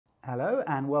Hello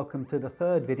and welcome to the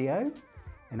third video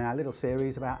in our little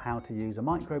series about how to use a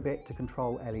microbit to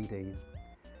control LEDs.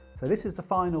 So this is the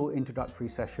final introductory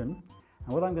session,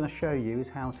 and what I'm going to show you is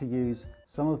how to use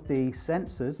some of the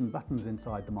sensors and buttons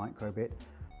inside the microbit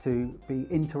to be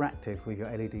interactive with your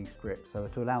LED strip, so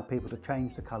to allow people to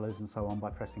change the colours and so on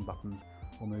by pressing buttons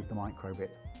or move the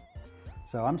microbit.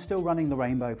 So I'm still running the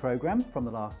rainbow program from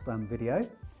the last video,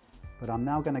 but I'm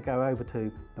now going to go over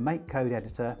to the Make Code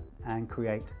editor and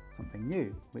create something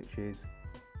new, which is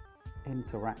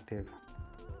interactive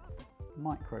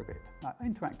microbit,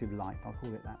 interactive light, I'll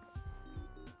call it that.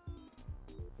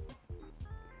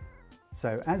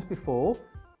 So as before,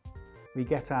 we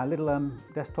get our little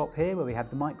desktop here where we have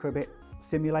the microbit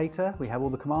simulator, we have all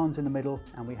the commands in the middle,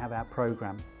 and we have our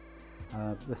program.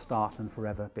 The start and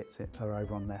forever bits are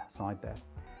over on the side there.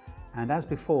 And as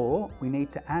before, we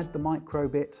need to add the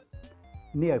microbit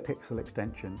NeoPixel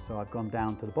extension. So I've gone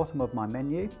down to the bottom of my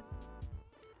menu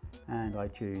and I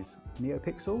choose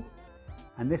NeoPixel,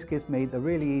 and this gives me the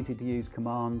really easy to use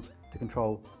commands to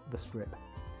control the strip.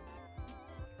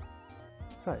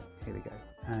 So here we go,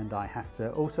 and I have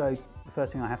to also, the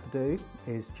first thing I have to do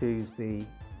is choose the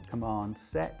command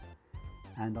set,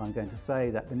 and I'm going to say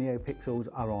that the NeoPixels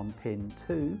are on pin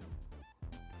 2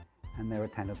 and there are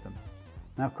 10 of them.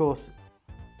 Now of course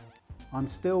I'm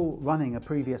still running a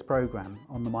previous program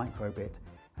on the microbit.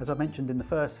 As I mentioned in the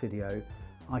first video,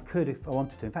 I could, if I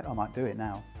wanted to, in fact I might do it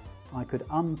now, I could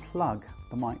unplug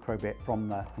the microbit from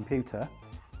the computer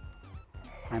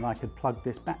and I could plug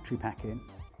this battery pack in.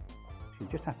 So you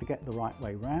just have to get the right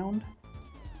way round.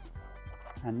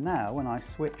 And now when I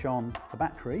switch on the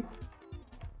battery,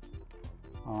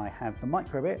 I have the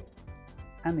microbit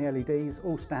and the LEDs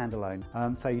all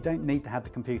standalone. So you don't need to have the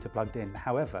computer plugged in.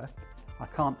 However, I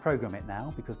can't program it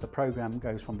now because the program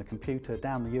goes from the computer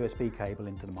down the USB cable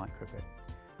into the microbit.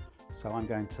 So I'm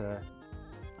going to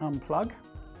unplug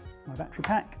my battery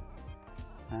pack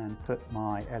and put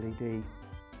my LED,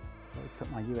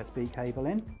 put my USB cable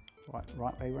in,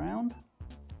 right way round.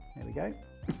 There we go.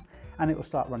 And it will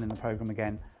start running the program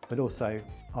again, but also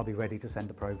I'll be ready to send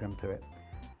a program to it.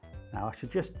 Now I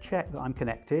should just check that I'm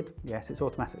connected. Yes, it's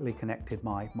automatically connected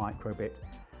my microbit.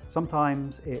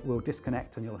 Sometimes it will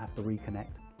disconnect and you'll have to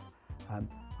reconnect.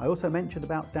 I also mentioned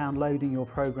about downloading your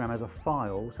program as a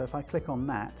file, so if I click on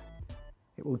that,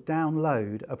 it will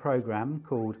download a program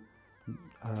called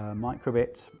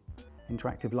microbit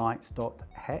interactive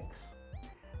lights.hex,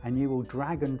 and you will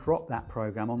drag and drop that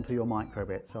program onto your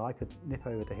microbit. So I could nip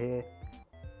over to here,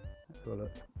 let's have a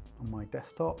look on my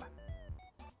desktop,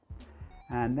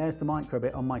 and there's the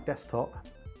microbit on my desktop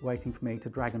waiting for me to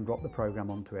drag and drop the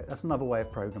program onto it. That's another way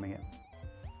of programming it.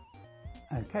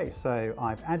 Okay, so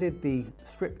I've added the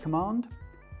strip command,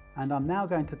 and I'm now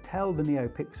going to tell the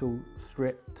NeoPixel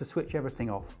strip to switch everything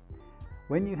off.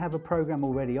 When you have a program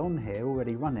already on here,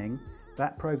 already running,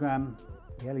 that program,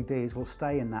 the LEDs will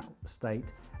stay in that state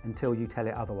until you tell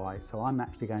it otherwise. So I'm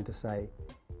actually going to say,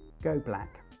 go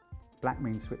black. Black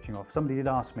means switching off. Somebody did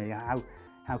ask me,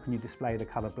 how can you display the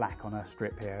colour black on a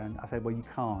strip here? And I said, well, you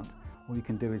can't. All you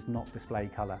can do is not display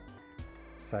colour.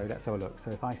 So let's have a look.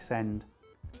 So if I send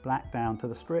black down to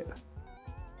the strip,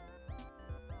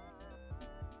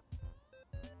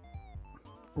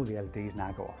 all the LEDs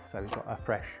now go off. So we've got a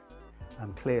fresh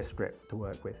clear strip to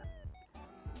work with.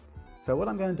 So what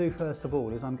I'm going to do first of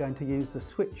all is I'm going to use the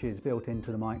switches built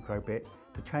into the microbit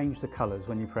to change the colours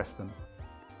when you press them.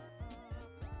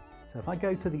 So if I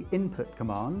go to the input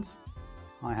commands,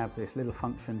 I have this little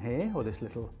function here, or this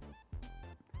little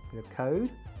bit of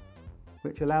code,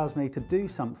 which allows me to do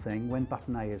something when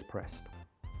button A is pressed.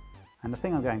 And the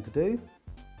thing I'm going to do,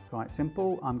 quite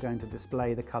simple, I'm going to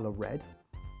display the colour red.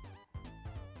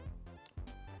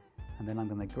 And then I'm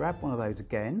going to grab one of those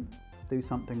again, do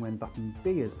something when button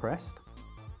B is pressed.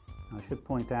 I should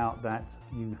point out that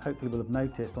you hopefully will have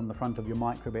noticed on the front of your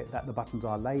microbit that the buttons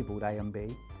are labelled A and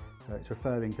B, so it's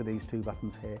referring to these two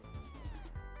buttons here.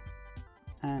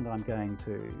 And I'm going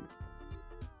to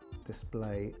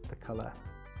display the colour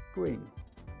green.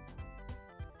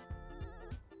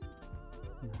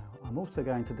 Now I'm also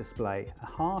going to display a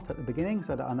heart at the beginning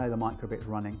so that I know the microbit's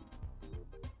running.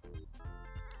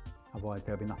 Otherwise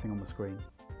there'll be nothing on the screen.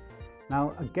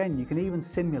 Now again, you can even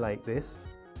simulate this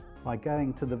by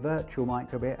going to the virtual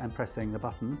microbit and pressing the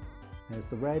button. There's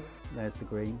the red, there's the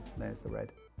green, there's the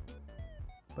red.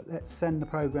 But let's send the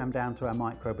program down to our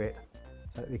microbit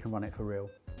so that we can run it for real.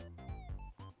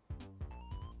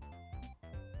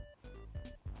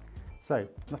 So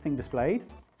nothing displayed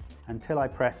until I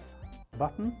press the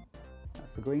button,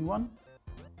 that's the green one,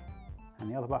 and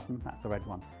the other button, that's the red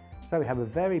one. So we have a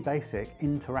very basic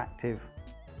interactive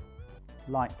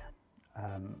light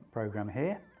program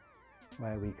here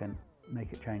where we can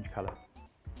make it change colour.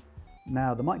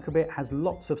 Now the microbit has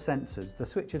lots of sensors. The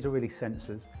switches are really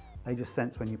sensors. They just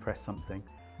sense when you press something.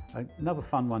 Another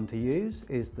fun one to use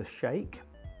is the shake.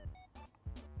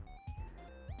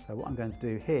 So what I'm going to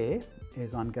do here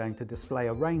is I'm going to display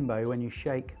a rainbow when you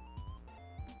shake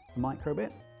the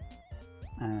microbit.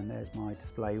 And there's my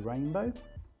display rainbow.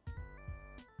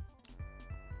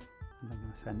 And I'm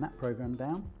going to send that program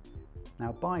down.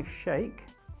 Now by shake,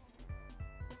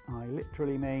 I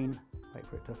literally mean, wait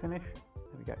for it to finish,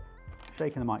 there we go,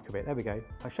 shaking the microbit, there we go.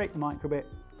 If I shake the microbit,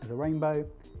 there's a rainbow.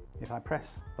 If I press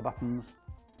the buttons,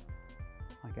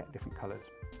 I get different colours.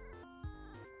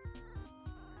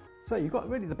 So you've got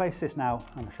really the basis now,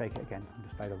 I'm going to shake it again and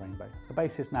display the rainbow. The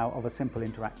basis now of a simple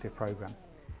interactive program.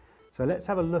 So let's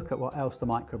have a look at what else the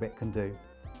microbit can do.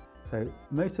 So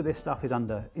most of this stuff is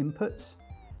under inputs.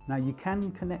 Now you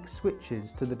can connect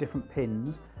switches to the different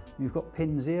pins. You've got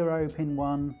pin 0, pin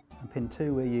 1 and pin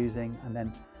 2 we're using, and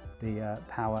then the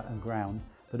power and ground.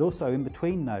 But also in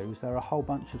between those there are a whole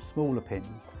bunch of smaller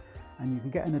pins, and you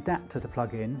can get an adapter to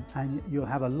plug in and you'll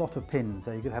have a lot of pins.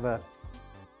 So you could have a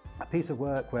piece of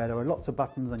work where there are lots of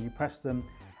buttons and you press them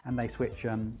and they switch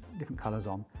different colours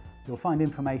on. You'll find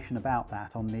information about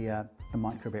that on the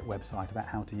microbit website about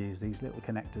how to use these little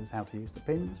connectors, how to use the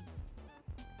pins.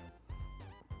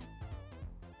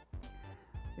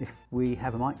 If we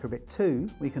have a microbit 2,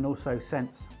 we can also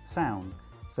sense sound.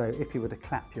 So if you were to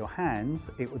clap your hands,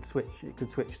 it could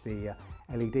switch the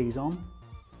LEDs on.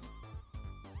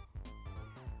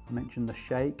 I mentioned the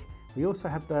shake. We also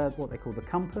have what they call the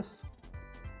compass,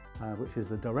 which is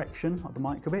the direction of the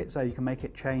microbit, so you can make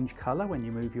it change colour when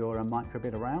you move your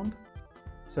microbit around.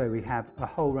 So we have a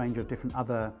whole range of different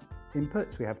other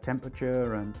inputs. We have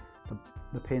temperature and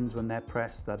the pins when they're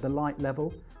pressed, the light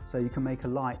level, so you can make a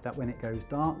light that when it goes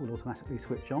dark will automatically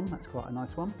switch on. That's quite a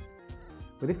nice one.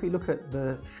 But if we look at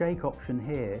the shake option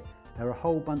here, there are a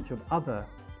whole bunch of other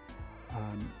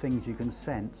things you can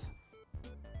sense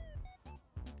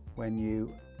when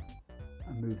you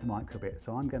move the microbit.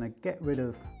 So I'm going to get rid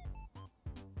of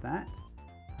that,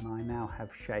 and I now have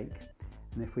shake.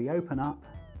 And if we open up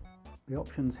the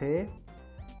options here,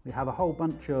 we have a whole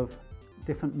bunch of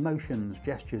different motions,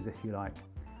 gestures if you like.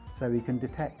 So we can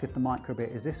detect if the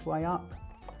microbit is this way up,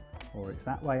 or it's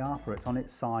that way up, or it's on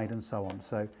its side, and so on.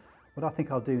 So what I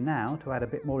think I'll do now to add a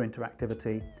bit more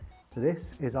interactivity to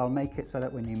this is I'll make it so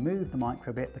that when you move the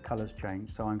microbit, the colours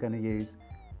change. So I'm going to use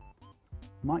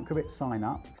microbit sign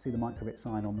up. You can see the microbit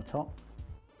sign on the top.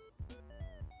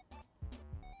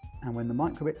 And when the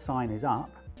microbit sign is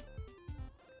up,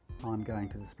 I'm going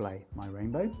to display my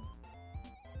rainbow.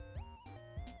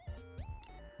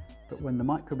 But when the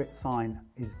microbit sign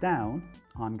is down,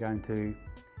 I'm going to,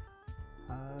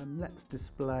 let's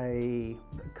display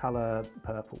the colour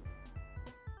purple.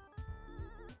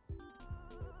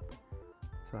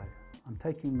 So I'm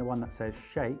taking the one that says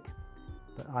shake,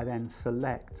 but I then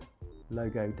select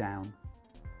logo down.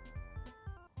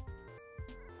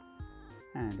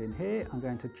 And in here I'm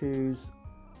going to choose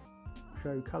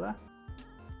show colour,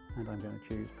 and I'm going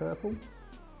to choose purple.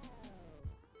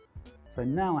 So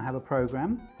now I have a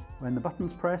program. When the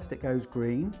button's pressed, it goes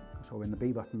green, so when the B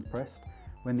button's pressed.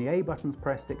 When the A button's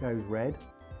pressed, it goes red.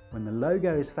 When the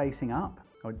logo is facing up,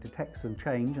 or it detects a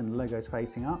change and the logo is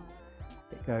facing up,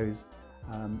 it goes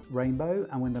rainbow,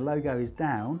 and when the logo is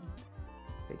down,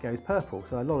 it goes purple.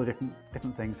 So a lot of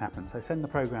different things happen. So send the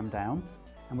program down,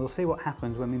 and we'll see what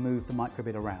happens when we move the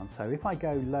microbit around. So if I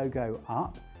go logo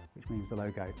up, which means the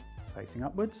logo is facing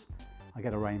upwards, I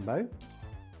get a rainbow.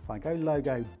 If I go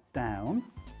logo down,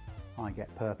 I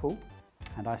get purple,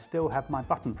 and I still have my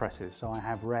button presses. So I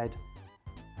have red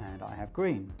and I have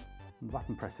green, the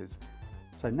button presses.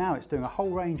 So now it's doing a whole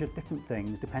range of different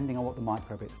things depending on what the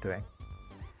microbit's doing.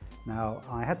 Now,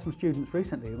 I had some students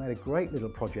recently who made a great little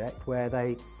project where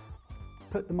they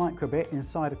put the microbit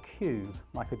inside a cube,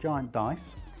 like a giant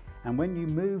dice, and when you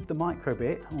moved the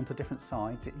microbit onto different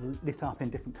sides, it lit up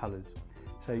in different colours.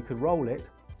 So you could roll it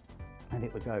and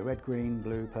it would go red, green,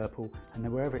 blue, purple, and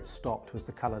then wherever it stopped was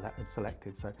the colour that was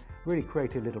selected. So really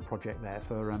creative little project there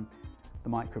for the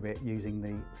microbit, using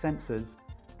the sensors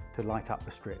to light up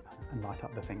the strip and light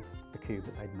up the cube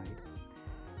that they'd made.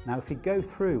 Now if you go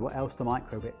through what else the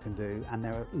microbit can do, and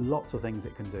there are lots of things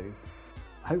it can do,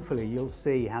 hopefully you'll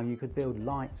see how you could build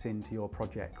lights into your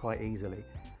project quite easily.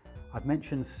 I've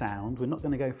mentioned sound. We're not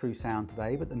going to go through sound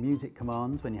today, but the music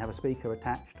commands, when you have a speaker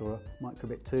attached or a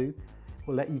microbit 2,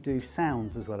 will let you do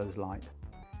sounds as well as light.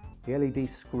 The LED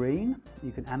screen,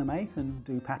 you can animate and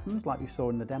do patterns like you saw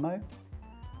in the demo.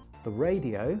 The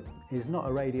radio is not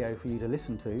a radio for you to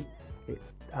listen to,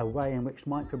 It's a way in which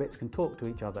microbits can talk to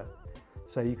each other.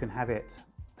 So you can have it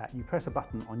that you press a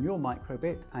button on your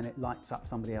microbit and it lights up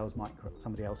somebody else's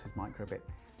microbit.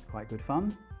 It's quite good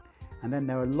fun. And then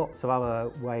there are lots of other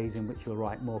ways in which you'll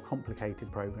write more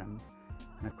complicated programs.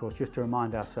 And of course, just to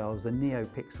remind ourselves, the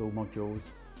NeoPixel modules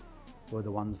were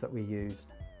the ones that we used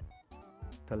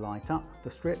to light up the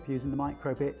strip using the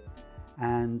microbit.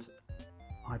 And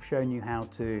I've shown you how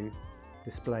to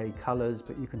display colours,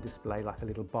 but you can display like a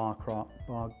little bar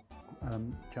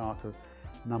chart of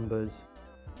numbers.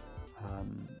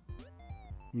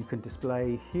 You can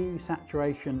display hue,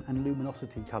 saturation and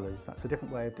luminosity colours. That's a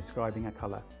different way of describing a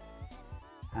colour.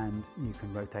 And you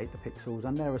can rotate the pixels,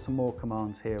 and there are some more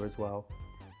commands here as well.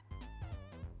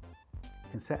 You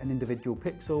can set an individual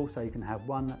pixel, so you can have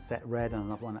one that's set red and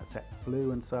another one that's set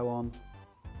blue and so on.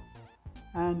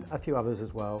 And a few others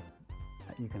as well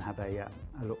that you can have a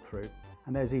look through.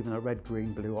 And there's even a red,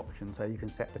 green, blue option, so you can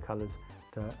set the colours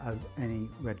to any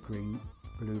red, green,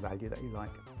 blue value that you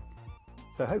like.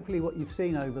 So hopefully what you've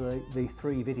seen over the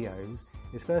 3 videos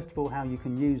is first of all how you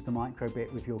can use the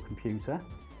microbit with your computer.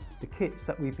 The kits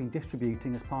that we've been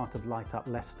distributing as part of Light Up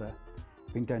Leicester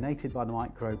have been donated by the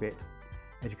Microbit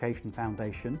Education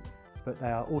Foundation, but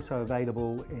they are also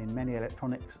available in many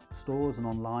electronics stores and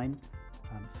online.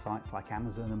 Sites like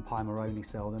Amazon and Pimeroni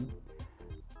sell them.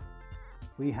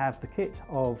 We have the kit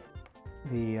of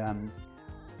the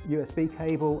USB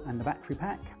cable and the battery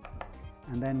pack,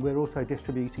 and then we're also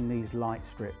distributing these light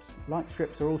strips. Light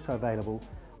strips are also available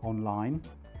online.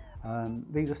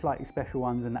 These are slightly special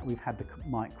ones in that we've had the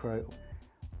micro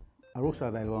are also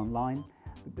available online.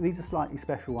 These are slightly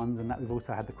special ones in that we've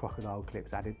also had the crocodile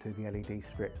clips added to the LED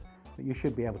strips, but you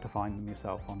should be able to find them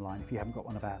yourself online if you haven't got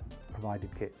one of our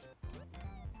provided kits.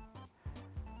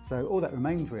 So all that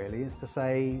remains really is to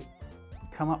say,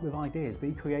 come up with ideas,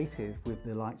 be creative with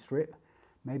the light strip,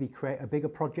 maybe create a bigger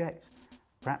project,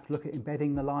 perhaps look at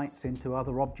embedding the lights into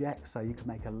other objects, so you could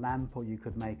make a lamp or you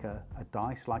could make a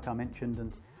dice like I mentioned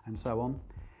and so on.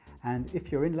 And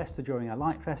if you're in Leicester during a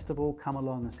light festival, come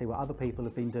along and see what other people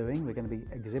have been doing. We're going to be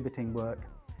exhibiting work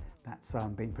that's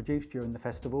been produced during the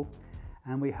festival,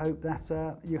 and we hope that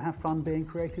you have fun being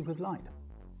creative with light.